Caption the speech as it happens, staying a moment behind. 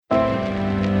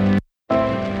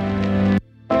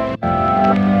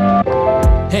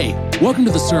Hey, welcome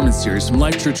to the sermon series from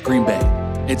Life Church Green Bay.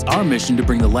 It's our mission to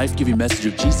bring the life-giving message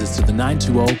of Jesus to the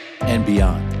 920 and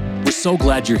beyond. We're so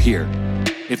glad you're here.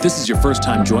 If this is your first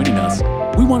time joining us,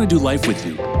 we want to do life with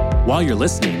you. While you're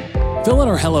listening, fill out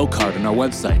our Hello card on our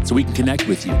website so we can connect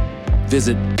with you.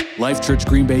 Visit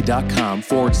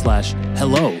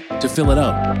lifechurchgreenbay.com/hello to fill it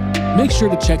out. Make sure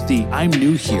to check the I'm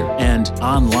new here and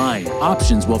online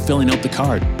options while filling out the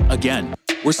card. Again,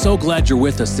 we're so glad you're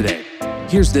with us today.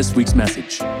 Here's this week's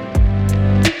message.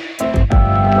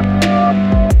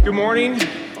 Good morning.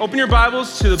 Open your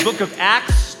Bibles to the book of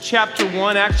Acts chapter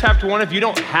 1. Acts chapter 1. If you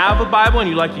don't have a Bible and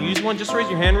you'd like to use one, just raise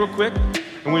your hand real quick.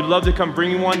 And we'd love to come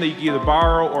bring you one that you can either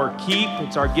borrow or keep.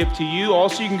 It's our gift to you.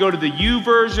 Also, you can go to the U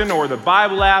version or the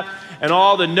Bible app, and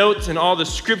all the notes and all the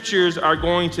scriptures are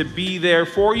going to be there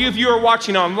for you. If you are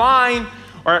watching online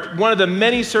or at one of the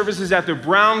many services at the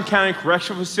Brown County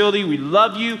Correctional Facility, we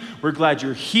love you. We're glad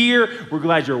you're here. We're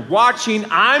glad you're watching.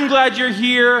 I'm glad you're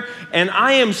here. And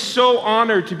I am so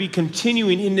honored to be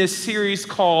continuing in this series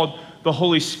called The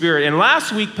Holy Spirit. And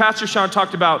last week, Pastor Sean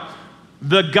talked about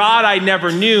the God I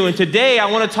never knew. And today I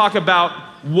want to talk about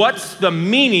what's the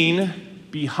meaning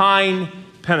behind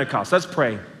Pentecost. Let's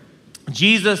pray.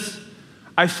 Jesus,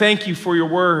 I thank you for your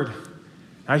word.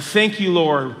 I thank you,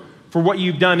 Lord, for what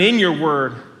you've done in your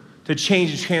word to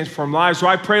change and transform lives. So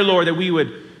I pray, Lord, that we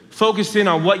would focus in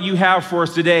on what you have for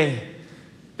us today,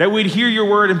 that we'd hear your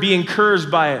word and be encouraged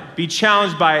by it, be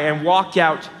challenged by it, and walk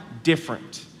out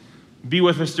different. Be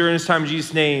with us during this time in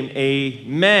Jesus' name,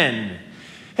 amen.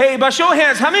 Hey, by show of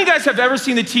hands, how many of you guys have ever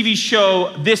seen the TV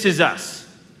show This Is Us?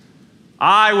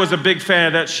 I was a big fan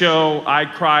of that show. I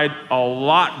cried a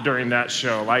lot during that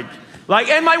show.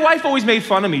 And my wife always made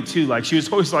fun of me too. She was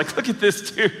always like, look at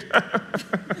this dude.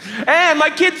 And my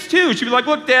kids too. She'd be like,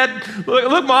 look, Dad,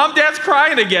 look, Mom, Dad's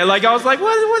crying again. I was like,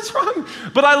 what's wrong?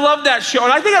 But I love that show.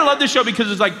 And I think I love the show because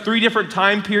it's like 3 different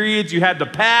time periods. You had the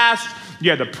past, you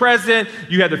had the present,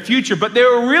 you had the future. But they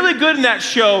were really good in that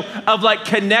show of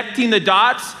connecting the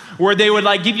dots, where they would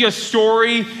give you a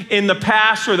story in the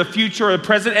past or the future or the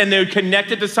present, and they would connect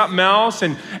it to something else.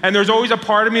 And there's always a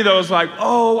part of me that was like,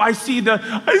 oh, I see the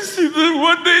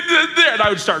what they did there. And I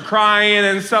would start crying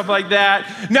and stuff like that.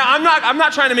 Now, I'm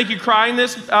not trying to make you cry in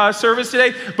this service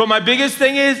today, but my biggest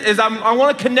thing is I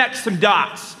want to connect some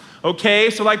dots. Okay,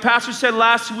 so like Pastor said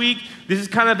last week, this is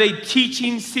kind of a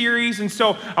teaching series, and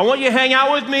so I want you to hang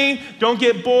out with me. Don't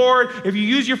get bored. If you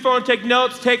use your phone, take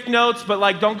notes,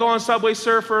 but don't go on Subway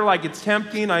Surfer. It's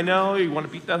tempting, I know. You want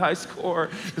to beat that high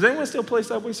score. Does anyone still play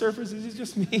Subway Surfers? Is it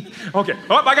just me? Okay,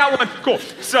 I got one. Cool.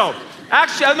 So,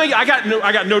 I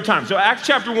got no time. So Acts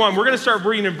chapter 1, we're going to start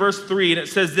reading in verse 3, and it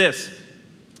says this.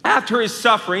 After his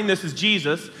suffering, this is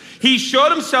Jesus, he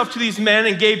showed himself to these men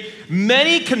and gave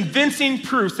many convincing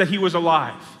proofs that he was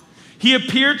alive. He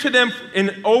appeared to them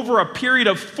in over a period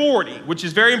of 40, which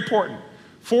is very important.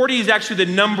 40 is actually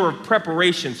the number of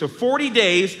preparation. So 40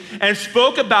 days, and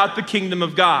spoke about the kingdom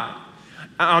of God.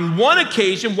 On one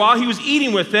occasion, while he was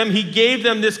eating with them, he gave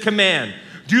them this command: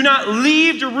 do not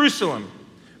leave Jerusalem,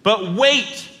 but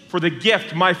wait for the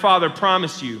gift my Father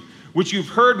promised you, which you've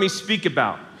heard me speak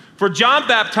about. For John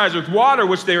baptized with water,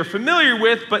 which they are familiar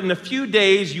with, but in a few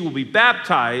days you will be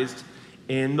baptized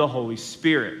in the Holy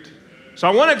Spirit. So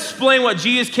I want to explain what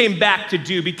Jesus came back to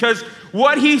do, because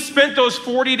what he spent those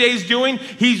 40 days doing,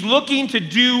 he's looking to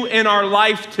do in our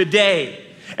life today.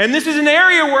 And this is an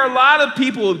area where a lot of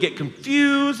people will get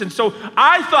confused. And so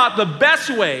I thought the best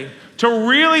way to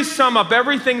really sum up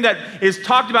everything that is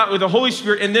talked about with the Holy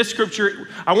Spirit in this scripture,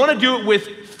 I want to do it with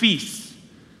feasts.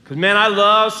 Because, man, I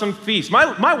love some feasts.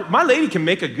 My lady can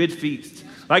make a good feast.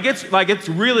 It's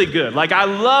really good. I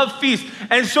love feasts.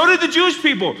 And so did the Jewish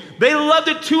people. They loved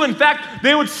it too. In fact,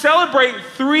 they would celebrate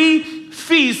 3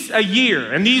 feasts a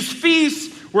year. And these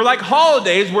feasts were like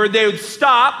holidays where they would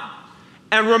stop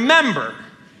and remember.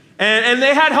 And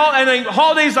they had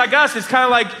holidays like us. It's kind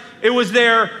of like it was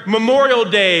their Memorial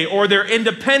Day or their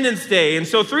Independence Day. And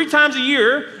so 3 times a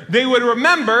year, they would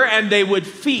remember and they would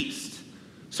feast.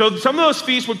 So some of those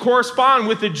feasts would correspond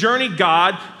with the journey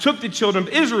God took the children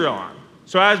of Israel on.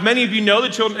 So as many of you know, the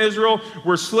children of Israel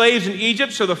were slaves in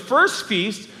Egypt. So the first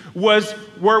feast was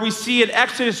where we see in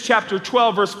Exodus chapter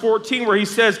 12, verse 14, where he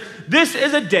says, this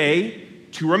is a day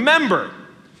to remember.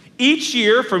 Each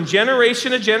year, from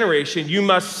generation to generation, you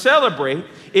must celebrate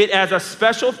it as a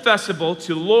special festival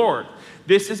to the Lord.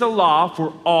 This is a law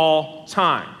for all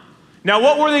time. Now,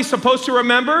 what were they supposed to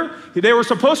remember? They were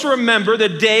supposed to remember the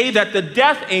day that the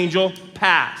death angel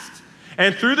passed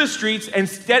and through the streets. And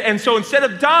so instead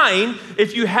of dying,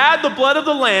 if you had the blood of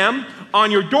the lamb on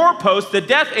your doorpost, the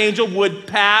death angel would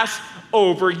pass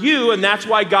over you. And that's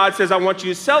why God says, I want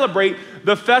you to celebrate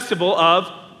the festival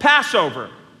of Passover.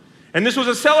 And this was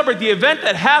the event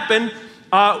that happened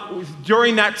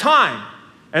during that time.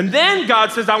 And then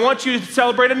God says, I want you to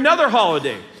celebrate another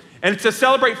holiday. And it's to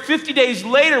celebrate 50 days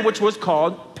later, which was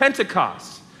called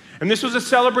Pentecost. And this was a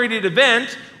celebrated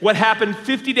event, what happened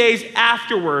 50 days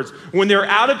afterwards, when they're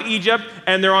out of Egypt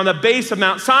and they're on the base of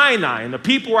Mount Sinai. And the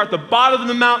people were at the bottom of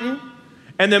the mountain.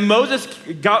 And then Moses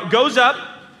goes up.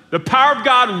 The power of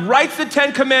God writes the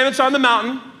 10 Commandments on the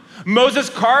mountain.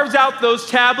 Moses carves out those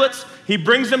tablets. He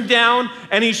brings them down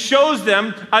and he shows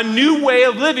them a new way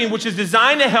of living, which is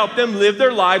designed to help them live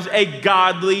their lives a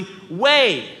godly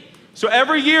way. So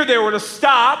every year they were to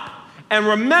stop and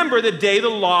remember the day the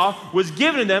law was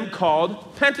given to them,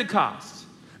 called Pentecost.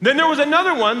 Then there was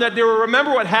another one that they were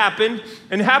remember what happened,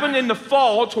 and happened in the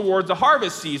fall towards the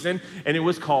harvest season, and it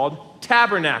was called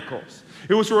Tabernacles.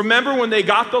 It was to remember when they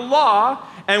got the law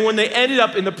and when they ended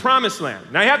up in the promised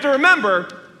land. Now you have to remember,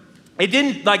 they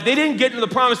didn't get into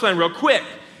the promised land real quick.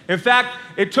 In fact,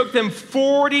 it took them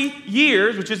 40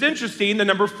 years, which is interesting, the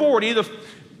number 40,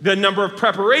 the number of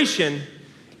preparation.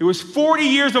 It was 40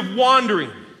 years of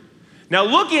wandering. Now,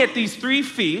 looking at these three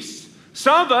feasts,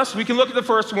 some of us, we can look at the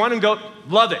first one and go,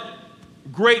 love it.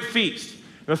 Great feast.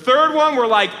 The third one, we're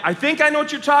like, I think I know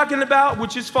what you're talking about,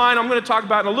 which is fine. I'm going to talk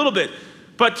about it in a little bit.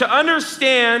 But to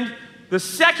understand the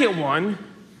second one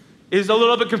is a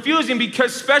little bit confusing,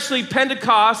 because especially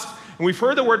Pentecost, and we've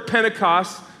heard the word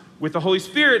Pentecost with the Holy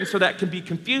Spirit, and so that can be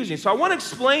confusing. So I want to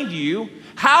explain to you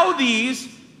how these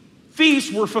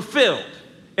feasts were fulfilled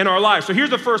in our lives. So here's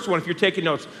the first one, if you're taking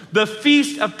notes. The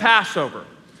Feast of Passover.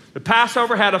 The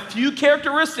Passover had a few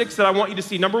characteristics that I want you to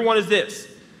see. Number one is this.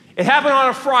 It happened on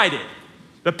a Friday.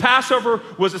 The Passover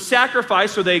was a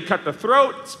sacrifice, so they cut the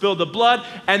throat, spilled the blood,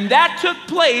 and that took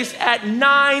place at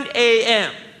 9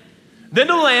 a.m. Then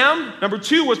the lamb, number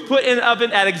two, was put in the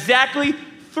oven at exactly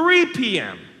 3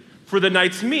 p.m. for the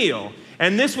night's meal.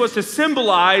 And this was to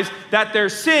symbolize that their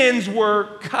sins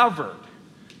were covered.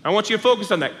 I want you to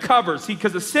focus on that, covered. See,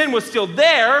 because the sin was still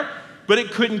there, but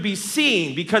it couldn't be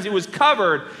seen because it was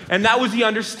covered, and that was the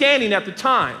understanding at the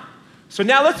time. So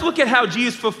now let's look at how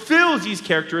Jesus fulfills these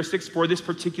characteristics for this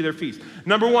particular feast.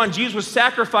 Number one, Jesus was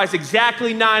sacrificed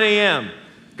exactly 9 a.m.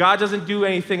 God doesn't do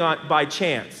anything by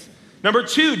chance. Number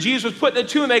two, Jesus was put in the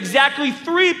tomb at exactly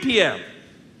 3 p.m.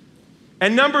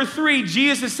 And number three,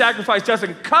 Jesus' sacrifice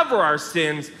doesn't cover our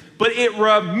sins, but it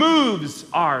removes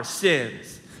our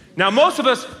sins. Now, most of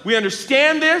us, we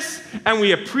understand this, and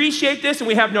we appreciate this, and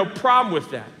we have no problem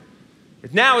with that.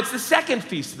 Now, it's the second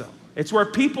feast, though. It's where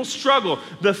people struggle,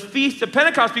 the Feast of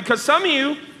Pentecost, because some of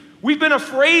you, we've been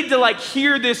afraid to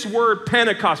hear this word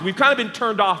Pentecost. We've kind of been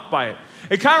turned off by it.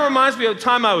 It kind of reminds me of the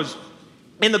time I was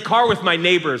in the car with my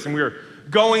neighbors, and we were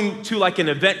going to an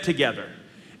event together.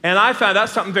 And I found out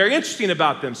something very interesting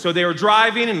about them. So they were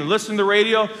driving and listening to the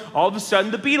radio. All of a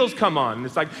sudden, the Beatles come on. And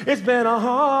it's like, it's been a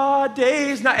hard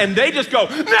day's night. And they just go,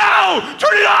 no, turn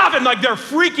it off. And they're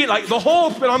freaking, the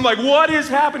whole, and I'm like, what is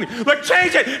happening?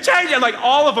 Change it. And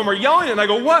all of them are yelling. And I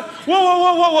go, what?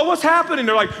 Whoa, what's happening?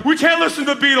 They're like, we can't listen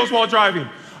to the Beatles while driving.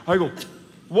 I go,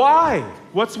 why?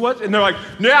 What? And they're like,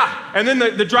 yeah. And then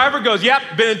the driver goes, yep,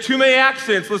 been in too many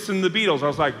accidents listening to the Beatles. I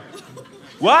was like,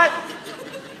 what?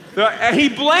 And he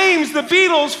blames the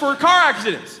Beatles for car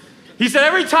accidents. He said,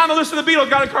 every time I listen to the Beatles,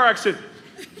 got in a car accident.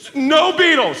 No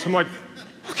Beatles. I'm like,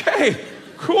 okay,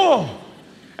 cool.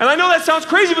 And I know that sounds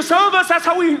crazy, but some of us, that's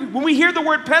how when we hear the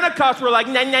word Pentecost, we're like,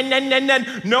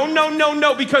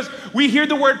 no, because we hear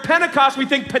the word Pentecost, we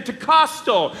think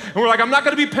Pentecostal. And we're like, I'm not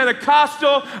going to be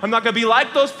Pentecostal. I'm not going to be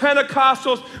like those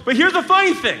Pentecostals. But here's the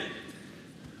funny thing.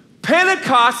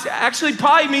 Pentecost actually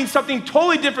probably means something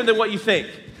totally different than what you think.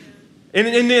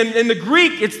 In the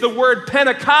Greek, it's the word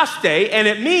Pentecoste, and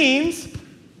it means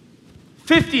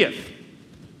 50th.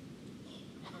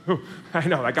 I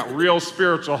know, that got real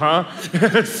spiritual, huh?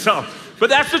 But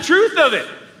that's the truth of it.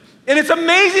 And it's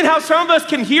amazing how some of us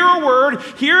can hear a word,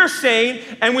 hear a saying,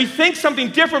 and we think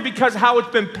something different because how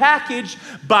it's been packaged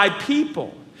by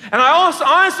people. And I also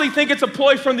honestly think it's a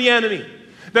ploy from the enemy.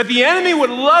 That the enemy would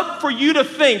love for you to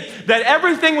think that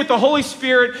everything with the Holy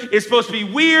Spirit is supposed to be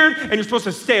weird and you're supposed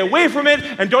to stay away from it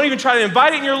and don't even try to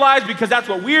invite it in your lives because that's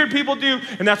what weird people do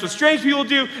and that's what strange people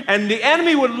do. And the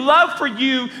enemy would love for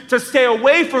you to stay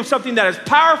away from something that is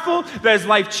powerful, that is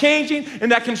life-changing,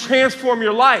 and that can transform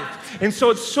your life. And so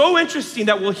it's so interesting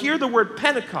that we'll hear the word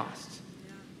Pentecost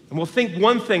and we'll think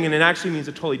one thing and it actually means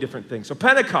a totally different thing. So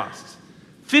Pentecost,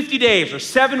 50 days or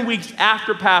 7 weeks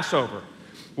after Passover,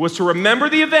 was to remember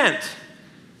the event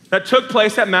that took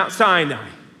place at Mount Sinai.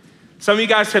 Some of you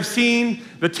guys have seen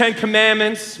the 10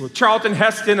 Commandments with Charlton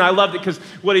Heston. I loved it because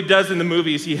what he does in the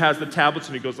movie is he has the tablets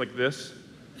and he goes like this.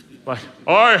 Like,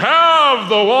 I have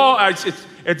the law.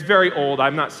 It's very old.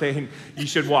 I'm not saying you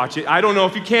should watch it. I don't know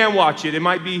if you can watch it. It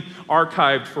might be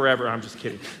archived forever. I'm just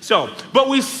kidding. But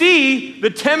we see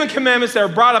the 10 Commandments that are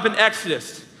brought up in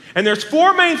Exodus. And there's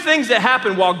 4 main things that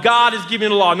happen while God is giving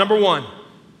the law. Number 1,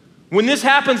 when this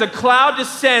happens, a cloud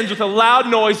descends with a loud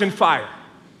noise and fire.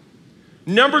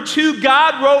 Number 2,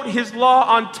 God wrote his law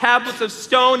on tablets of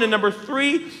stone. And number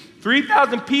 3,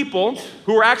 3,000 people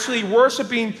who were actually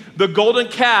worshiping the golden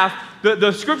calf,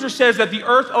 the scripture says that the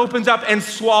earth opens up and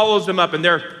swallows them up, and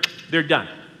they're done.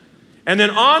 And then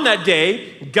on that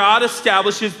day, God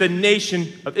establishes the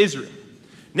nation of Israel.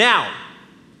 Now,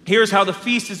 here's how the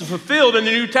feast is fulfilled in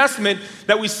the New Testament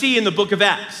that we see in the book of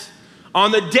Acts.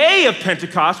 On the day of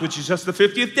Pentecost, which is just the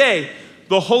 50th day,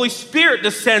 the Holy Spirit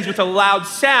descends with a loud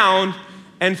sound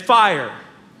and fire.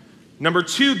 Number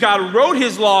 2, God wrote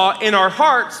his law in our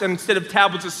hearts instead of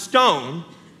tablets of stone.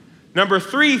 Number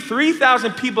 3,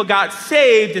 3,000 people got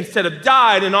saved instead of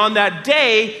died. And on that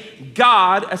day,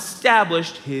 God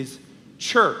established his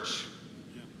church.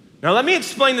 Now, let me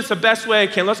explain this the best way I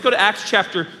can. Let's go to Acts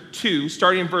chapter 2,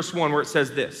 starting in verse 1, where it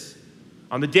says this.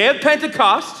 On the day of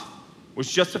Pentecost, which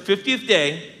was just the 50th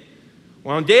day,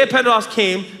 when the day of Pentecost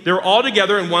came, they were all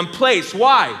together in one place.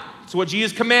 Why? It's what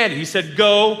Jesus commanded. He said,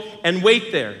 go and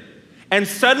wait there. And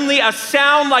suddenly a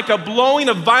sound like a blowing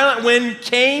of violent wind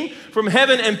came from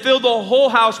heaven and filled the whole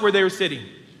house where they were sitting.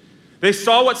 They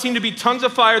saw what seemed to be tongues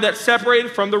of fire that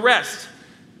separated from the rest,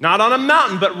 not on a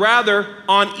mountain, but rather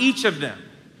on each of them.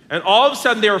 And all of a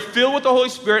sudden they were filled with the Holy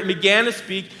Spirit and began to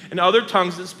speak in other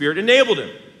tongues that the Spirit enabled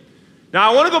them.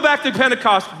 Now I want to go back to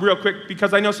Pentecost real quick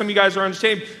because I know some of you guys are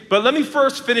understanding, but let me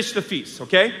first finish the feast,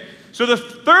 okay? So the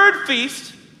third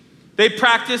feast, they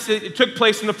practiced, it took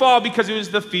place in the fall because it was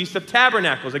the Feast of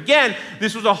Tabernacles. Again,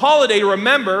 this was a holiday to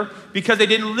remember because they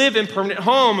didn't live in permanent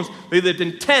homes. They lived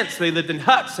in tents, they lived in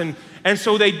huts. And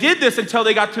so they did this until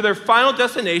they got to their final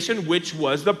destination, which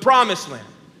was the Promised Land.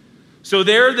 So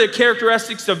there, the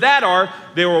characteristics of that are,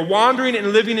 they were wandering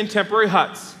and living in temporary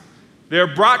huts. They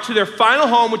were brought to their final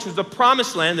home, which was the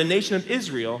Promised Land, the nation of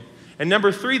Israel. And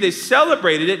number 3, they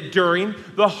celebrated it during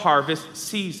the harvest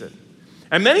season.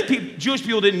 And many Jewish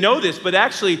people didn't know this, but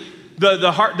actually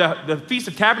the Feast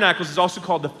of Tabernacles is also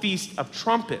called the Feast of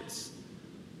Trumpets.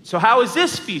 So how is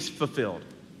this feast fulfilled?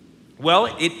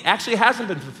 Well, it actually hasn't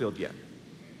been fulfilled yet.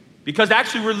 Because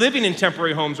actually we're living in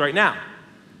temporary homes right now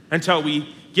until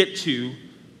we get to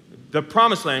the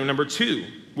Promised Land, number 2,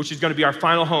 which is going to be our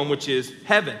final home, which is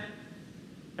heaven.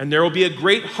 And there will be a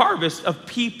great harvest of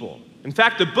people. In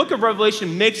fact, the book of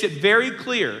Revelation makes it very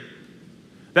clear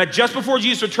that just before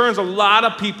Jesus returns, a lot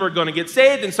of people are going to get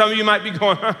saved. And some of you might be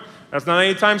going, that's not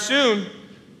anytime soon.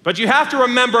 But you have to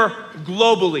remember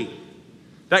globally,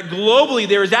 that globally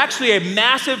there is actually a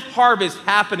massive harvest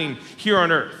happening here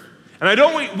on earth.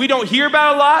 And we don't hear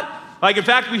about it a lot. Like, in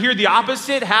fact, we hear the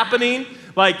opposite happening,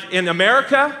 like in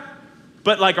America.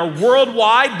 But like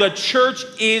worldwide, the church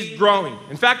is growing.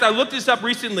 In fact, I looked this up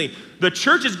recently. The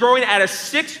church is growing at a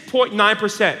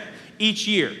 6.9% each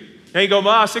year. Now you go,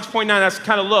 6.9, that's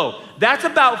kind of low. That's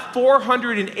about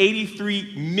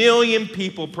 483 million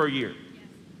people per year.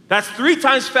 That's 3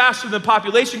 times faster than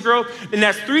population growth, and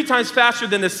that's 3 times faster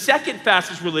than the second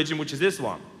fastest religion, which is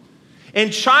Islam.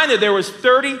 In China, there was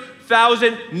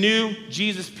 30,000 new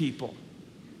Jesus people.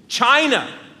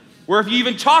 China, where if you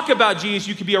even talk about Jesus,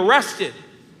 you could be arrested.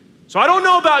 So I don't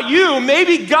know about you,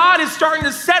 maybe God is starting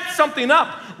to set something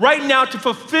up right now to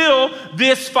fulfill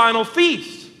this final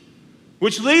feast.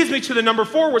 Which leads me to the number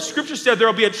 4, where scripture said there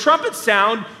will be a trumpet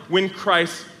sound when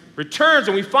Christ returns.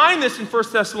 And we find this in 1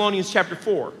 Thessalonians chapter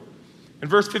 4. In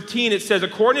verse 15, it says,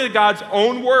 according to God's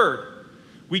own word,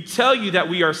 we tell you that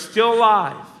we are still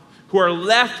alive, who are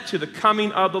left to the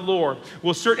coming of the Lord,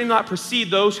 will certainly not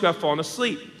precede those who have fallen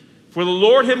asleep. For the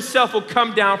Lord himself will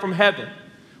come down from heaven.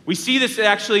 We see this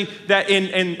actually that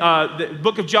in the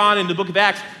book of John and the book of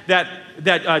Acts,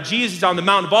 that Jesus is on the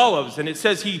Mount of Olives, and it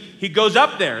says he goes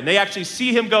up there, and they actually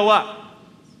see him go up.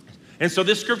 And so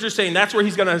this scripture is saying that's where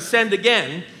he's going to ascend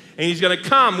again, and he's going to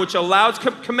come, which allows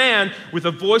command with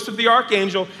the voice of the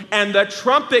archangel and the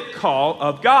trumpet call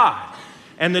of God.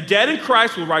 And the dead in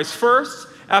Christ will rise first.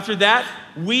 After that,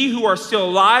 we who are still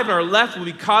alive and are left will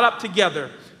be caught up together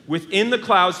within the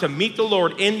clouds to meet the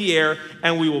Lord in the air,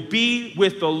 and we will be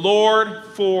with the Lord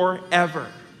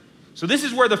forever. So this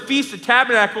is where the Feast of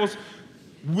Tabernacles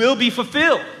will be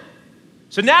fulfilled.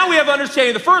 So now we have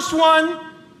understanding the first one,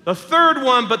 the third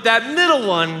one, but that middle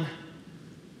one,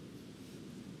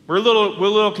 we're a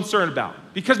little concerned about.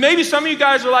 Because maybe some of you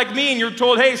guys are like me and you're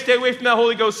told, hey, stay away from that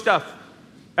Holy Ghost stuff.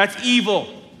 That's evil.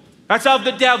 That's of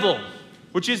the devil,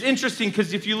 which is interesting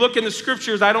because if you look in the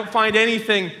scriptures, I don't find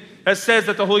anything that says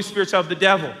that the Holy Spirit's of the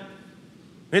devil.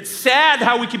 It's sad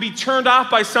how we can be turned off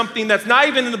by something that's not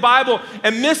even in the Bible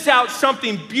and miss out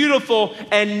something beautiful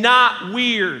and not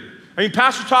weird. I mean,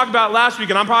 Pastor talked about it last week,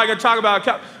 and I'm probably going to talk about it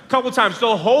a couple times.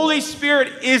 The Holy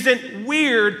Spirit isn't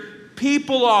weird.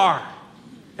 People are.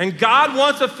 And God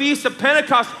wants a feast of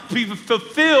Pentecost to be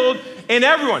fulfilled in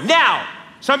everyone. Now,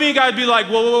 some of you guys be like,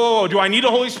 whoa, do I need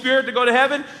the Holy Spirit to go to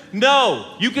heaven?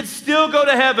 No, you can still go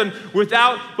to heaven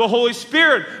without the Holy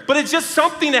Spirit, but it's just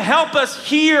something to help us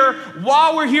here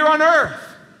while we're here on earth.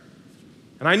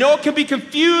 And I know it can be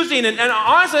confusing, and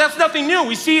honestly, that's nothing new.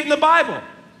 We see it in the Bible,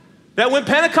 that when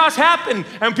Pentecost happened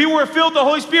and people were filled with the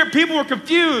Holy Spirit, people were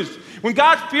confused. When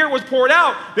God's Spirit was poured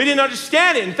out, they didn't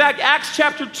understand it. In fact, Acts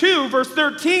chapter 2, verse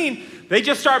 13, they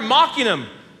just start mocking them,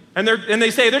 and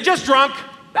they say, they're just drunk,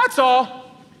 that's all.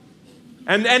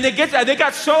 And they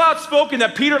got so outspoken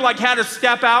that Peter had to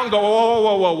step out and go,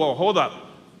 whoa,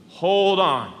 hold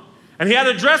on. And he had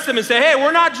to address them and say, hey,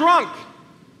 we're not drunk.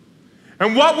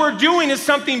 And what we're doing is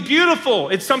something beautiful.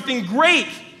 It's something great.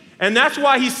 And that's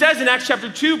why he says in Acts chapter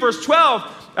 2, verse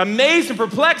 12, amazed and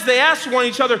perplexed, they asked one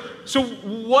each other, so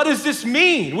what does this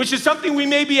mean? Which is something we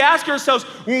maybe ask ourselves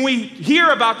when we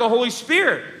hear about the Holy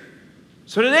Spirit.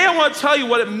 So today I want to tell you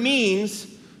what it means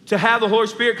to have the Holy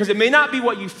Spirit, because it may not be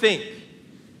what you think.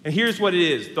 And here's what it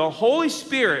is. The Holy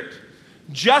Spirit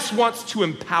just wants to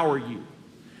empower you.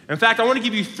 In fact, I want to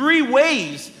give you 3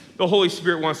 ways the Holy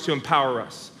Spirit wants to empower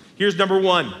us. Here's number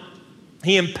 1.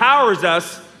 He empowers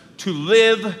us to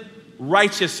live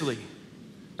righteously.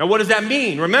 Now, what does that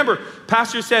mean? Remember,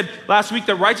 Pastor said last week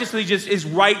that righteously just is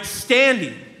right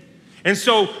standing. And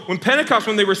so when Pentecost,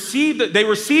 when they received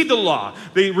the law,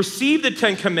 they received the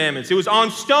 10 commandments. It was on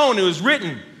stone, it was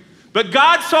written. But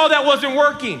God saw that wasn't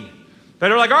working. They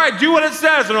were like, all right, do what it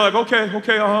says. And they're like,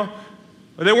 okay,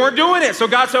 But they weren't doing it. So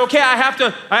God said, okay, I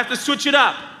have to switch it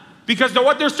up. Because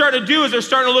what they're starting to do is they're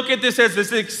starting to look at this as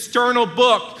this external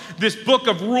book, this book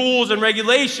of rules and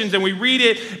regulations, and we read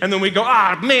it, and then we go,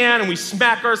 man, and we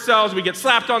smack ourselves, we get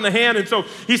slapped on the hand. And so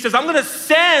he says, I'm going to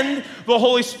send the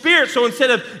Holy Spirit. So instead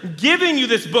of giving you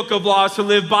this book of laws to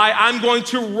live by, I'm going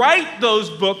to write those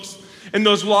books and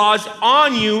those laws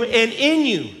on you and in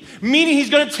you. Meaning he's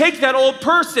going to take that old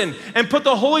person and put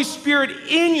the Holy Spirit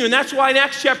in you. And that's why in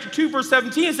Acts chapter 2, verse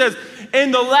 17, it says, in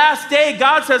the last day,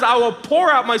 God says, I will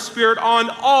pour out my Spirit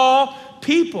on all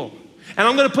people. And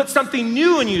I'm going to put something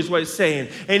new in you is what it's saying.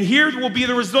 And here will be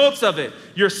the results of it.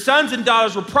 Your sons and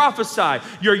daughters will prophesy.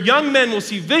 Your young men will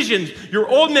see visions. Your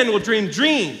old men will dream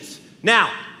dreams.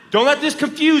 Now, don't let this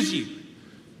confuse you.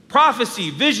 Prophecy,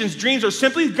 visions, dreams are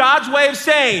simply God's way of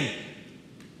saying,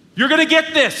 you're going to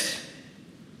get this.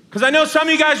 Because I know some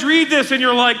of you guys read this and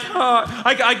you're like,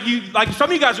 some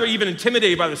of you guys are even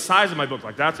intimidated by the size of my book.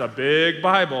 Like, that's a big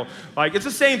Bible. Like, it's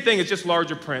the same thing, it's just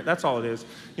larger print. That's all it is.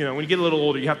 You know, when you get a little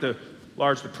older, you have to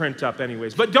enlarge the print up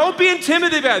anyways. But don't be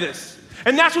intimidated by this.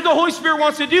 And that's what the Holy Spirit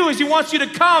wants to do, is he wants you to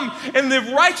come and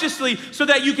live righteously so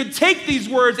that you can take these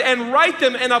words and write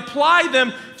them and apply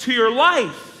them to your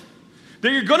life.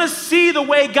 That you're going to see the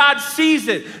way God sees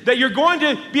it. That you're going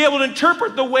to be able to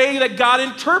interpret the way that God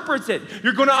interprets it.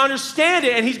 You're going to understand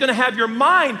it, and he's going to have your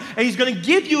mind, and he's going to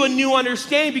give you a new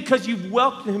understanding because you've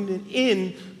welcomed him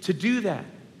in to do that.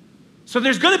 So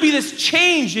there's going to be this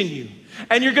change in you.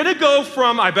 And you're going to go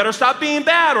from, I better stop being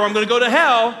bad or I'm going to go to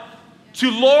hell, to,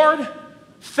 Lord,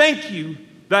 thank you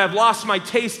that I've lost my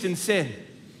taste in sin.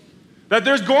 That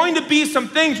there's going to be some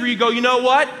things where you go, you know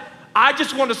what? I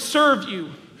just want to serve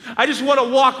you. I just want to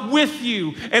walk with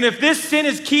you. And if this sin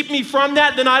is keeping me from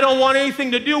that, then I don't want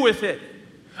anything to do with it.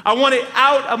 I want it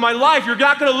out of my life. You're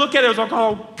not going to look at it as like,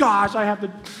 oh gosh, I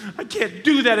can't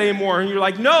do that anymore. And you're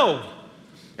like, no.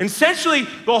 And essentially,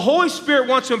 the Holy Spirit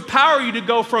wants to empower you to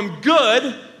go from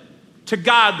good to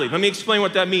godly. Let me explain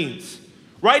what that means.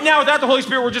 Right now, without the Holy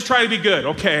Spirit, we're just trying to be good.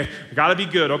 Okay, I gotta be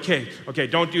good. Okay,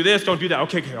 don't do this, don't do that.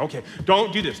 Okay,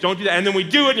 don't do this, don't do that. And then we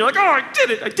do it, and you're like, oh, I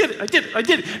did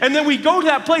it. And then we go to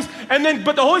that place,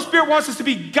 but the Holy Spirit wants us to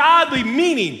be godly,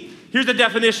 meaning, here's the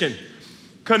definition: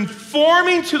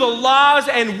 conforming to the laws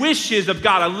and wishes of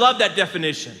God. I love that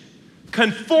definition.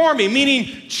 Conforming,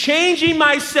 meaning changing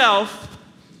myself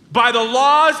by the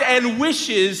laws and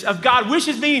wishes of God.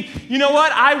 Wishes meaning, you know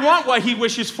what? I want what he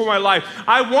wishes for my life.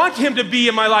 I want him to be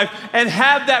in my life and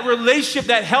have that relationship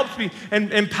that helps me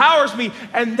and empowers me.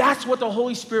 And that's what the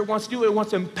Holy Spirit wants to do. It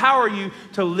wants to empower you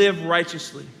to live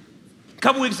righteously. A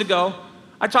couple weeks ago,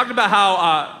 I talked about how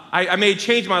I made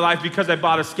change in my life because I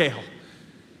bought a scale.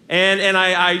 And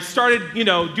I started,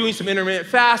 doing some intermittent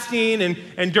fasting,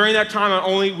 and during that time, I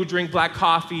only would drink black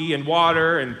coffee and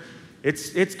water, and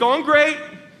it's going great,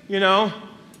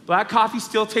 Black coffee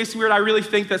still tastes weird. I really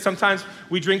think that sometimes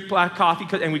we drink black coffee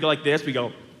and we go like this,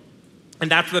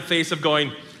 and that's the face of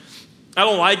going, I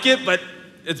don't like it, but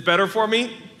it's better for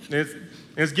me. And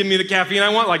it's giving me the caffeine I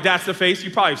want. Like, that's the face.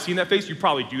 You probably have seen that face. You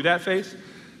probably do that face.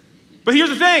 But here's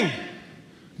the thing.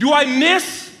 Do I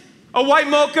miss a white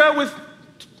mocha with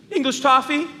English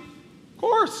toffee? Of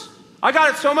course. I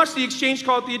got it so much, the exchange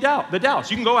called it the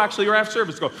Dallas. You can go actually, or after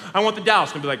service, go, I want the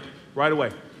Dallas. And be like, right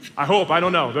away. I hope, I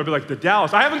don't know. They'll be like, the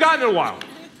Dallas. I haven't gotten it in a while.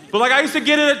 But I used to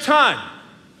get it a ton.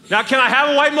 Now, can I have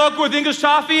a white mocha with English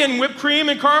toffee and whipped cream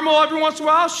and caramel every once in a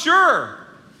while? Sure.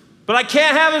 But I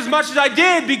can't have as much as I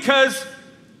did because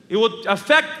it will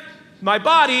affect my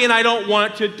body, and I don't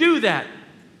want to do that.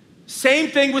 Same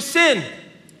thing with sin.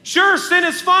 Sure, sin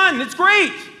is fun. It's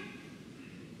great.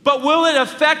 But will it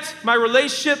affect my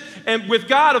relationship with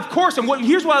God? Of course. And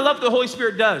here's what I love the Holy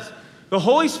Spirit does. The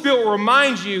Holy Spirit will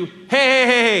remind you,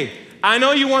 hey, I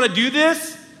know you want to do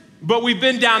this, but we've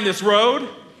been down this road,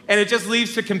 and it just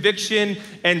leads to conviction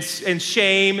and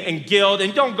shame and guilt,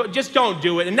 and just don't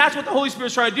do it. And that's what the Holy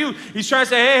Spirit's trying to do. He's trying to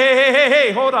say,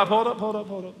 hey, hold up.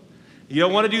 You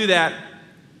don't want to do that.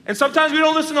 And sometimes we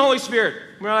don't listen to the Holy Spirit.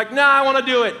 We're like, nah, I want to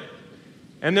do it.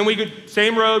 And then we go,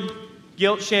 same road,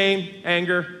 guilt, shame,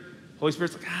 anger. Holy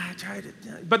Spirit's like, I tried it.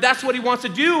 But that's what he wants to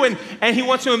do, and he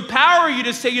wants to empower you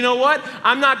to say, you know what?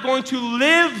 I'm not going to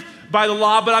live by the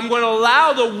law, but I'm going to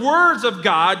allow the words of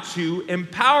God to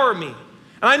empower me.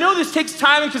 And I know this takes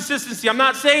time and consistency. I'm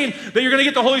not saying that you're going to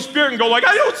get the Holy Spirit and go like,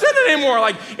 I don't sin anymore.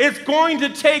 It's going to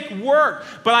take work.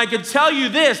 But I can tell you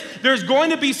this, there's going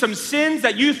to be some sins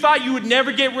that you thought you would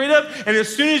never get rid of. And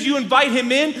as soon as you invite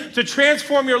him in to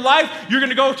transform your life, you're going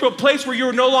to go to a place where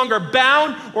you're no longer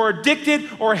bound or addicted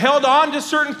or held on to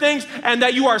certain things, and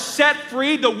that you are set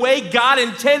free the way God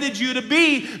intended you to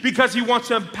be, because he wants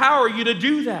to empower you to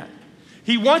do that.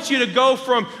 He wants you to go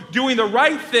from doing the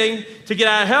right thing to get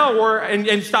out of hell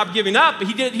and stop giving up. But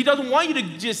he doesn't want you to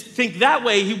just think that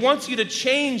way. He wants you to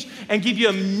change and give you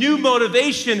a new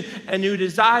motivation, a new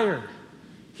desire.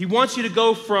 He wants you to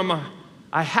go from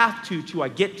I have to I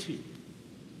get to.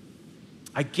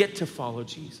 I get to follow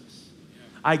Jesus.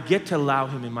 I get to allow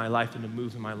him in my life and to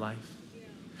move in my life.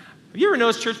 Have you ever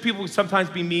noticed church people can sometimes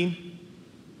be mean?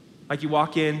 Like you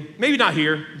walk in, maybe not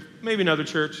here, maybe another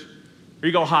church, or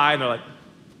you go hi and they're like,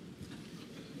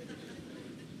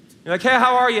 you're like, hey,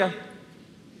 how are you?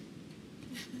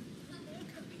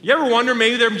 You ever wonder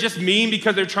maybe they're just mean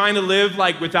because they're trying to live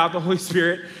without the Holy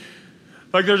Spirit?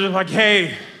 Like they're just like, hey,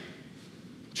 I'm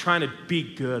trying to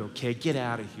be good, okay? Get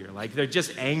out of here. They're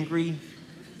just angry.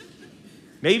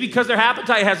 Maybe because their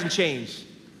appetite hasn't changed.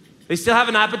 They still have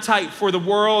an appetite for the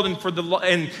world and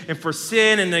and for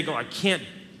sin, and they go, I can't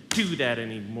do that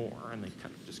anymore. And they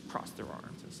kind of just cross their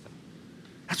arms and stuff.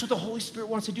 That's what the Holy Spirit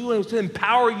wants to do, is to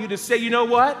empower you to say, you know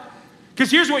what? Because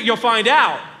here's what you'll find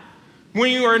out. When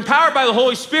you are empowered by the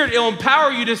Holy Spirit, it'll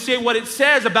empower you to say what it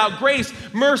says about grace,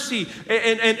 mercy,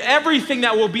 and everything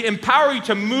that will empower you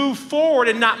to move forward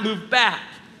and not move back.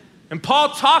 And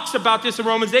Paul talks about this in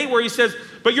Romans 8, where he says,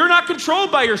 but you're not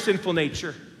controlled by your sinful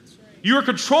nature. You are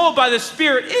controlled by the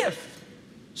Spirit if.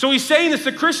 So he's saying this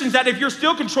to Christians, that if you're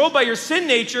still controlled by your sin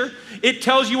nature, it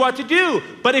tells you what to do.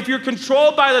 But if you're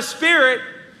controlled by the Spirit,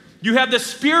 you have the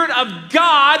Spirit of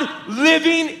God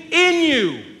living in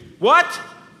you. What?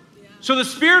 Yeah. So the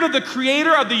Spirit of the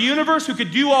Creator of the universe, who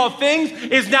could do all things,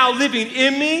 is now living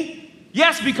in me.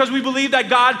 Yes, because we believe that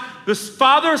God, the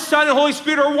Father, Son, and Holy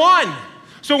Spirit are one.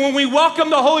 So when we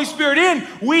welcome the Holy Spirit in,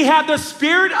 we have the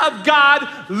Spirit of God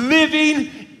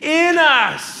living in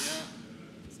us.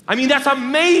 I mean, that's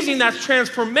amazing. That's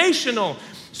transformational.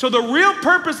 So the real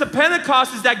purpose of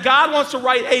Pentecost is that God wants to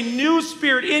write a new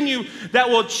spirit in you that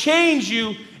will change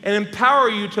you and empower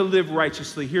you to live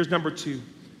righteously. Here's number 2.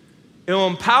 It will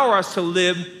empower us to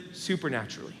live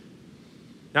supernaturally.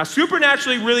 Now,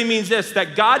 supernaturally really means this,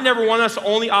 that God never wanted us to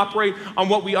only operate on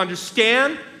what we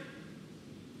understand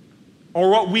or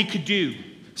what we could do.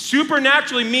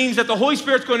 Supernaturally means that the Holy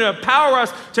Spirit's going to empower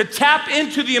us to tap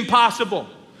into the impossible,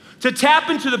 to tap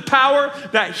into the power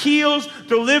that heals,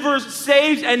 delivers,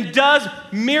 saves, and does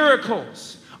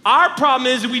miracles. Our problem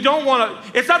is that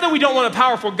it's not that we don't want a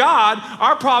powerful God.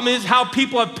 Our problem is how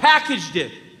people have packaged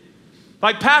it.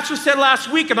 Like Pastor said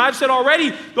last week, and I've said already,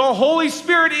 the Holy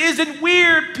Spirit isn't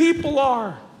weird. People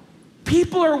are.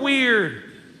 People are weird.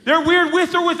 They're weird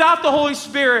with or without the Holy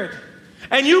Spirit.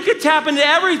 And you can tap into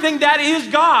everything that is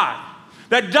God.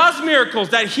 that does miracles,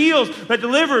 that heals, that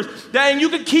delivers, and you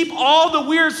can keep all the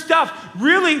weird stuff.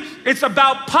 Really, it's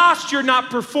about posture, not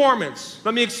performance.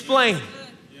 Let me explain.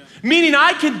 Meaning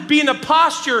I can be in a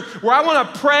posture where I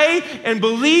want to pray and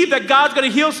believe that God's going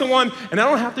to heal someone, and I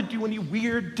don't have to do any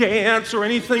weird dance or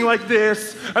anything like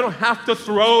this. I don't have to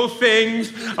throw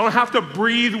things. I don't have to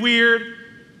breathe weird.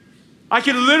 I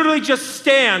can literally just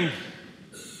stand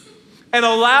and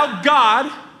allow God,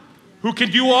 who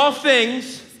can do all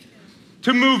things,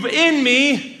 to move in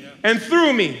me and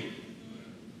through me.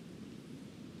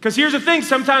 Because here's the thing,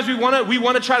 sometimes we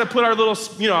want to try to put our little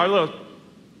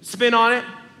spin on it.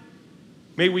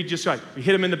 Maybe we just we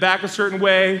hit them in the back a certain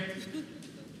way.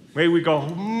 Maybe we go,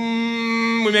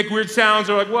 we make weird sounds.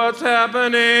 We're like, what's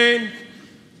happening?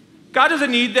 God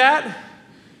doesn't need that.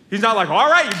 He's not like, all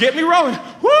right, you get me rolling.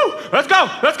 Woo, let's go.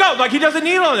 Like, he doesn't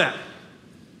need all that.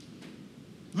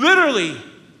 Literally,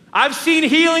 I've seen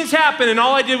healings happen, and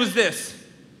all I did was this.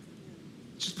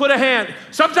 Just put a hand.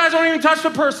 Sometimes I don't even touch the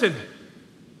person,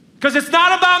 because it's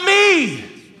not about me.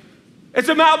 It's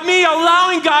about me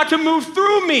allowing God to move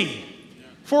through me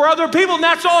for other people, and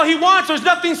that's all he wants. There's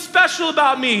nothing special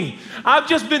about me. I've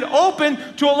just been open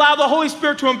to allow the Holy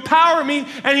Spirit to empower me,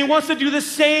 and he wants to do the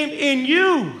same in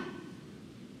you.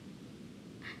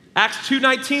 Acts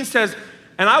 2:19 says,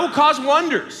 and I will cause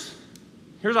wonders.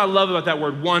 Here's what I love about that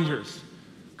word, wonders.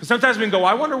 Because sometimes we can go,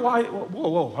 I wonder why,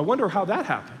 I wonder how that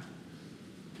happened.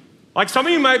 Like some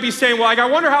of you might be saying, well, I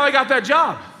wonder how I got that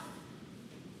job.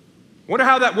 Wonder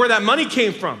where that money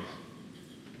came from.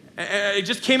 It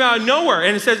just came out of nowhere.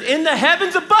 And it says, in the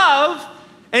heavens above,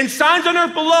 and signs on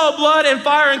earth below, blood and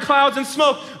fire and clouds and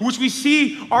smoke, which we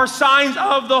see are signs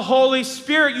of the Holy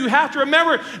Spirit. You have to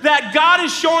remember that God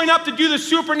is showing up to do the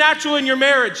supernatural in your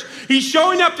marriage. He's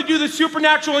showing up to do the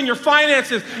supernatural in your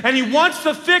finances, and he wants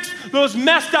to fix those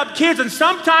messed up kids. And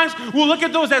sometimes we'll look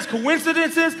at those as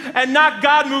coincidences and not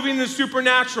God moving in the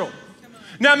supernatural.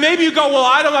 Now, maybe you go, well,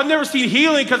 I've never seen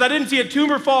healing because I didn't see a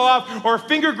tumor fall off or a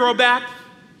finger grow back.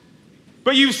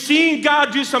 But you've seen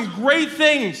God do some great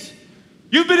things.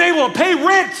 You've been able to pay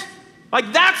rent.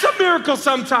 Like, that's a miracle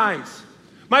sometimes.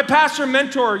 My pastor and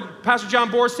mentor, Pastor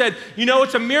John Bohr, said,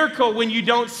 it's a miracle when you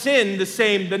don't sin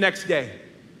the next day.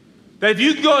 That if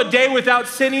you can go a day without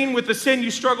sinning with the sin you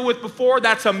struggled with before,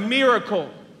 that's a miracle.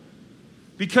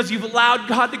 Because you've allowed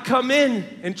God to come in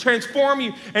and transform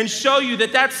you and show you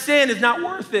that sin is not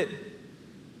worth it.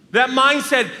 That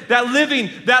mindset, that living,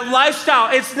 that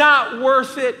lifestyle, it's not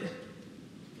worth it.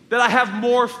 That I have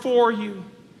more for you.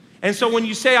 And so when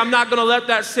you say, I'm not gonna let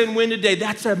that sin win today,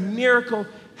 that's a miracle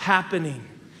happening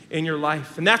in your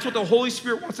life. And that's what the Holy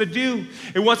Spirit wants to do.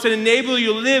 It wants to enable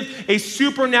you to live a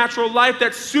supernatural life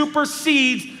that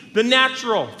supersedes the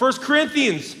natural. 1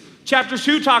 Corinthians chapter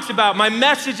 2 talks about, my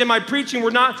message and my preaching were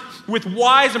not with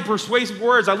wise and persuasive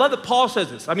words. I love that Paul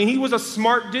says this. I mean, he was a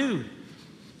smart dude.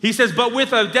 He says, but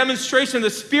with a demonstration of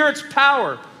the Spirit's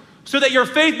power, so that your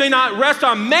faith may not rest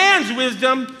on man's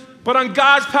wisdom, but on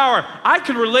God's power. I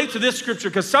can relate to this scripture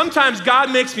because sometimes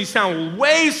God makes me sound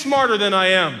way smarter than I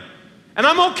am. And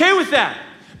I'm okay with that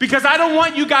because I don't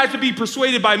want you guys to be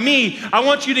persuaded by me. I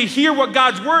want you to hear what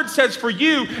God's word says for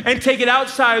you and take it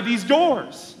outside of these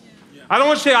doors. I don't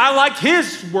want you to say, I liked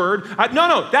his word.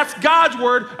 No, that's God's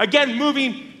word, again,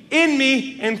 moving in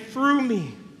me and through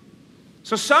me.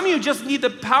 So some of you just need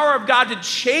the power of God to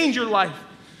change your life.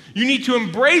 You need to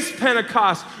embrace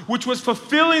Pentecost, which was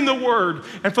fulfilling the word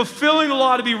and fulfilling the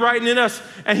law to be written in us.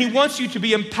 And he wants you to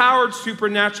be empowered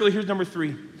supernaturally. Here's number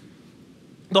 3.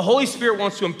 The Holy Spirit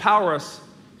wants to empower us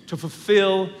to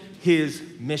fulfill his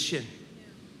mission.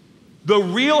 The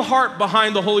real heart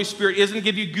behind the Holy Spirit isn't to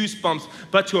give you goosebumps,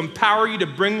 but to empower you to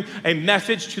bring a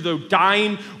message to the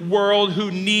dying world who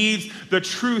needs the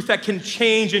truth that can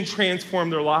change and transform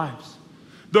their lives.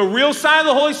 The real sign of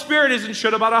the Holy Spirit isn't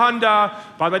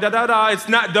shudda-bada-hunda, ba-da-da-da-da. It's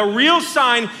not. The real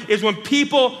sign is when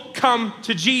people come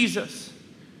to Jesus.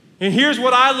 And here's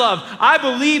what I love. I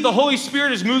believe the Holy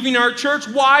Spirit is moving our church.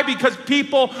 Why? Because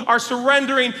people are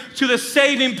surrendering to the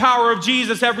saving power of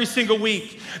Jesus every single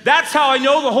week. That's how I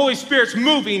know the Holy Spirit's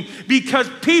moving, because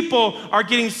people are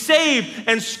getting saved.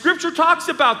 And Scripture talks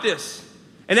about this.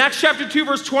 In Acts chapter 2,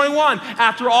 verse 21,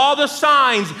 after all the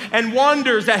signs and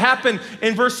wonders that happened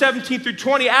in verse 17 through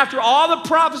 20, after all the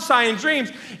prophesying and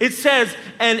dreams, it says,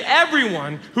 and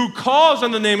everyone who calls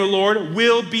on the name of the Lord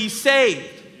will be saved.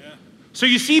 Yeah. So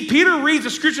you see, Peter reads a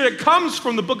scripture that comes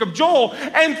from the book of Joel,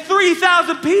 and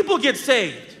 3,000 people get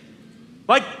saved.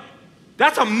 Like,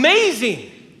 that's amazing.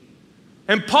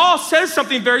 And Paul says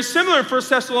something very similar in 1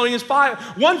 Thessalonians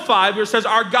 1:5, where it says,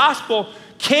 our gospel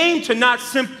came to not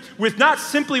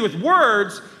simply with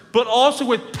words, but also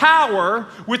with power,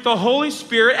 with the Holy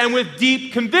Spirit, and with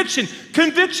deep conviction.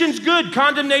 Conviction's good,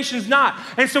 condemnation's not.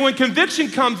 And so when conviction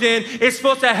comes in, it's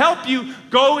supposed to help you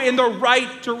go in the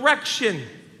right direction.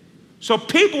 So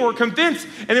people were convinced,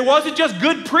 and it wasn't just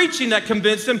good preaching that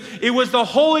convinced them, it was the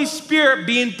Holy Spirit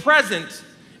being present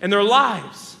in their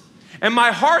lives. And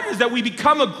my heart is that we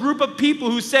become a group of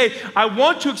people who say, I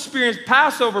want to experience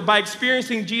Passover by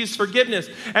experiencing Jesus' forgiveness.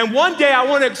 And one day I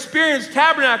want to experience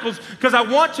Tabernacles because I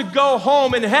want to go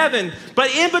home in heaven. But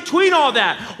in between all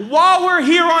that, while we're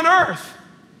here on earth,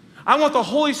 I want the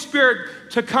Holy Spirit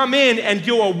to come in and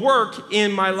do a work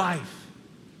in my life.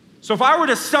 So if I were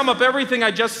to sum up everything I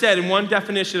just said in one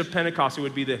definition of Pentecost, it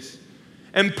would be this: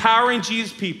 empowering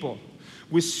Jesus' people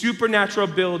with supernatural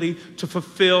ability to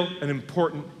fulfill an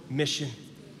important mission.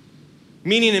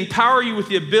 Meaning empower you with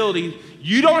the ability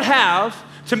you don't have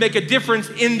to make a difference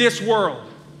in this world.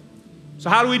 So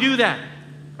how do we do that?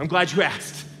 I'm glad you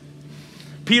asked.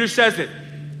 Peter says it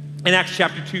in Acts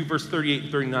chapter 2, verse 38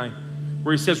 and 39,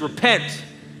 where he says, repent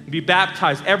and be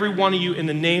baptized, every one of you, in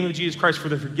the name of Jesus Christ for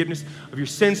the forgiveness of your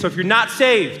sins. So if you're not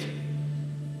saved,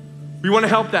 we want to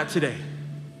help that today.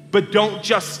 But don't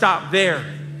just stop there.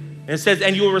 And it says,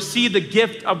 and you will receive the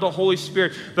gift of the Holy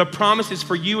Spirit. The promise is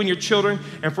for you and your children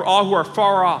and for all who are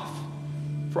far off,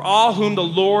 for all whom the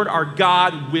Lord our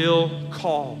God will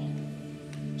call.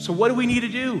 So what do we need to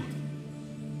do?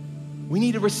 We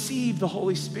need to receive the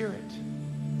Holy Spirit.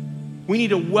 We need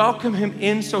to welcome him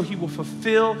in so he will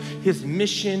fulfill his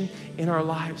mission in our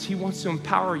lives. He wants to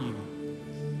empower you,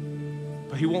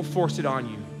 but he won't force it on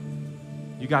you.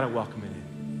 You got to welcome it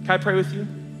in. Can I pray with you?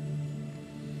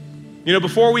 You know,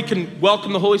 before we can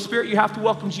welcome the Holy Spirit, you have to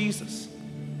welcome Jesus.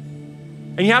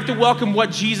 And you have to welcome what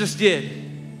Jesus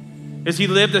did. As he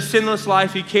lived a sinless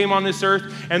life, he came on this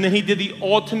earth, and then he did the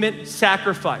ultimate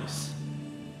sacrifice.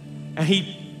 And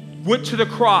he went to the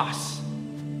cross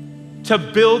to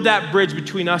build that bridge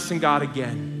between us and God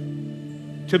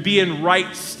again, to be in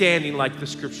right standing like the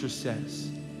scripture says.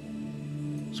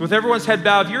 So with everyone's head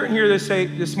bowed, if you're in here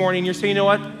this morning, you're saying, you know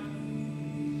what?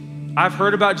 I've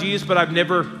heard about Jesus, but I've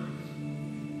never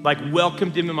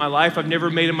welcomed him in my life. I've never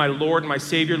made him my Lord and my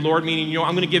Savior. Lord meaning,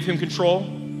 I'm going to give him control.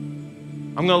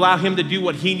 I'm going to allow him to do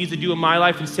what he needs to do in my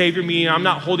life. And Savior meaning I'm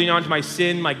not holding on to my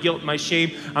sin, my guilt, my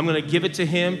shame. I'm going to give it to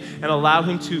him and allow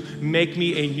him to make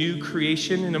me a new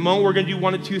creation. In a moment, we're going to do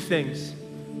one of two things.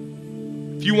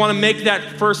 If you want to make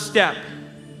that first step,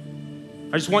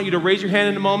 I just want you to raise your hand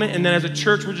in a moment, and then as a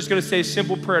church, we're just going to say a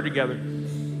simple prayer together.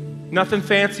 Nothing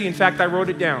fancy. In fact, I wrote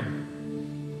it down.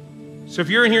 So if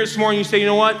you're in here this morning, you say, you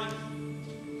know what?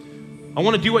 I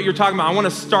want to do what you're talking about. I want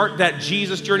to start that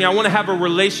Jesus journey. I want to have a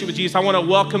relationship with Jesus. I want to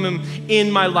welcome him in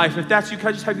my life. If that's you, can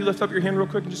I just have you lift up your hand real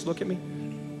quick and just look at me?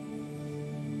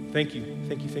 Thank you,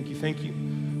 thank you, thank you, thank you.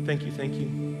 Thank you, thank you.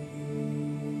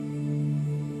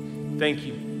 Thank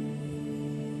you.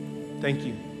 Thank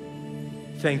you.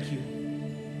 Thank you.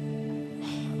 Oh,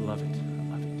 I love it,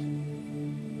 I love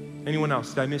it. Anyone else?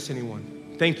 Did I miss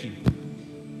anyone? Thank you.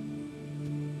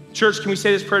 Church, can we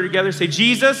say this prayer together? Say,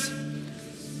 Jesus,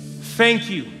 thank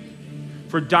you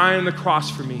for dying on the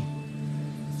cross for me.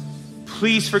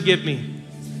 Please forgive me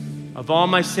of all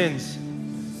my sins.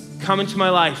 Come into my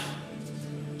life.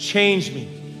 Change me.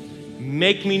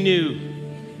 Make me new.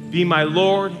 Be my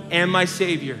Lord and my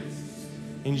Savior.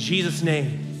 In Jesus'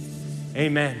 name,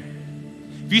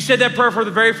 amen. If you said that prayer for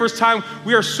the very first time,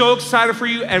 we are so excited for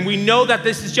you, and we know that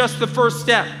this is just the first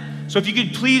step. So if you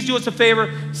could please do us a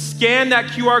favor, scan that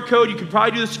QR code. You could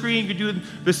probably do the screen, you could do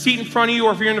the seat in front of you,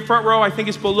 or if you're in the front row, I think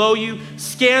it's below you.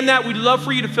 Scan that. We'd love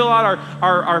for you to fill out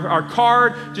our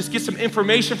card, just get some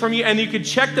information from you, and you could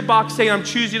check the box saying, I'm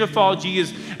choosing to follow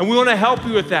Jesus, and we want to help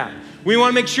you with that. We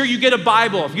want to make sure you get a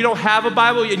Bible. If you don't have a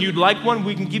Bible and you'd like one,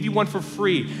 we can give you one for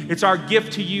free. It's our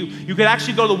gift to you. You could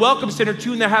actually go to the Welcome Center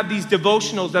too, and they have these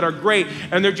devotionals that are great.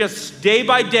 And they're just day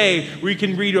by day where you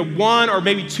can read one or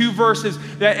maybe two verses.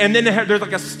 And then there's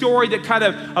like a story that kind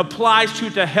of applies to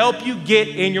it to help you get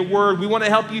in your word. We want to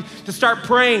help you to start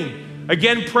praying.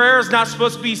 Again, prayer is not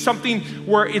supposed to be something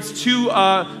where it's too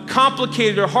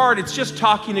complicated or hard. It's just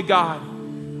talking to God.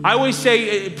 I always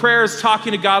say prayer is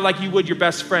talking to God like you would your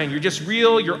best friend. You're just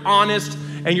real, you're honest,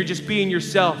 and you're just being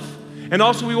yourself. And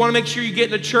also, we want to make sure you get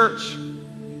in the church.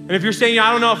 And if you're saying,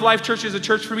 I don't know if Life Church is a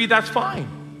church for me, that's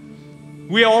fine.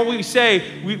 We always say,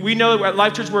 we know that at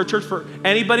Life Church we're a church for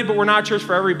anybody, but we're not a church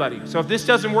for everybody. So if this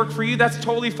doesn't work for you, that's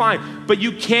totally fine. But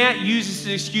you can't use this as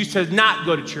an excuse to not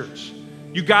go to church.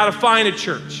 You got to find a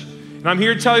church. And I'm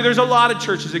here to tell you there's a lot of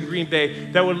churches in Green Bay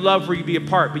that would love for you to be a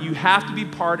part, but you have to be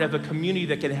part of a community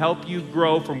that can help you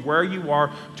grow from where you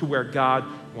are to where God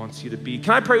wants you to be.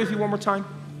 Can I pray with you one more time?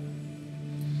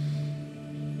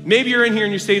 Maybe you're in here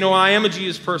and you say, I am a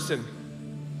Jesus person,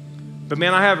 but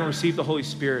man, I haven't received the Holy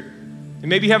Spirit. And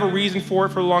maybe you have a reason for it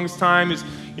for the longest time.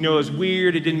 It was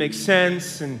weird, it didn't make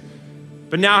sense,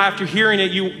 but now after hearing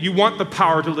it, you want the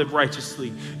power to live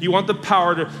righteously. You want the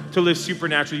power to live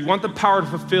supernaturally. You want the power to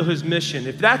fulfill his mission.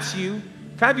 If that's you,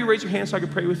 can I have you raise your hand so I can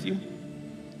pray with you?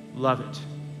 Love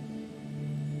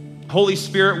it. Holy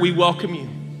Spirit, we welcome you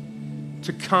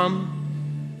to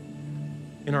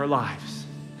come in our lives.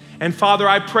 And Father,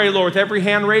 I pray, Lord, with every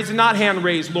hand raised and not hand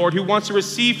raised, Lord, who wants to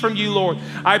receive from you, Lord,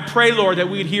 I pray, Lord, that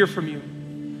we'd hear from you.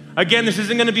 Again, this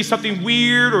isn't going to be something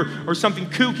weird or something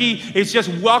kooky. It's just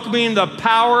welcoming the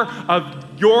power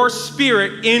of your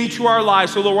Spirit into our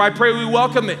lives. So, Lord, I pray we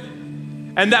welcome it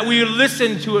and that we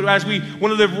listen to it as we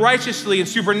want to live righteously and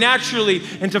supernaturally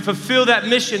and to fulfill that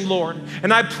mission, Lord.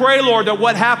 And I pray, Lord, that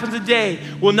what happens today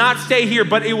will not stay here,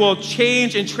 but it will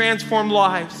change and transform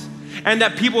lives. And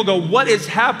that people go, what is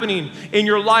happening in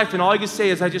your life? And all I can say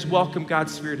is, I just welcome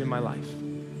God's Spirit in my life.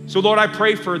 So, Lord, I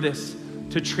pray for this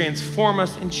to transform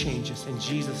us and change us. In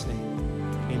Jesus' name,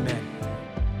 amen.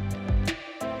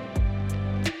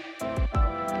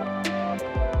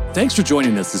 Thanks for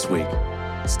joining us this week.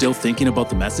 Still thinking about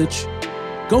the message?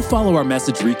 Go follow our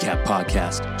Message Recap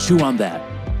podcast, Chew on That.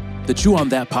 The Chew on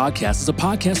That podcast is a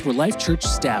podcast where Life Church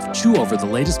staff chew over the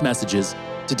latest messages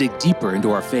to dig deeper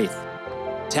into our faith.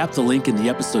 Tap the link in the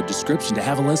episode description to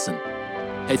have a listen.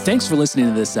 Hey, thanks for listening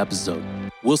to this episode.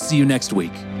 We'll see you next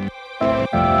week.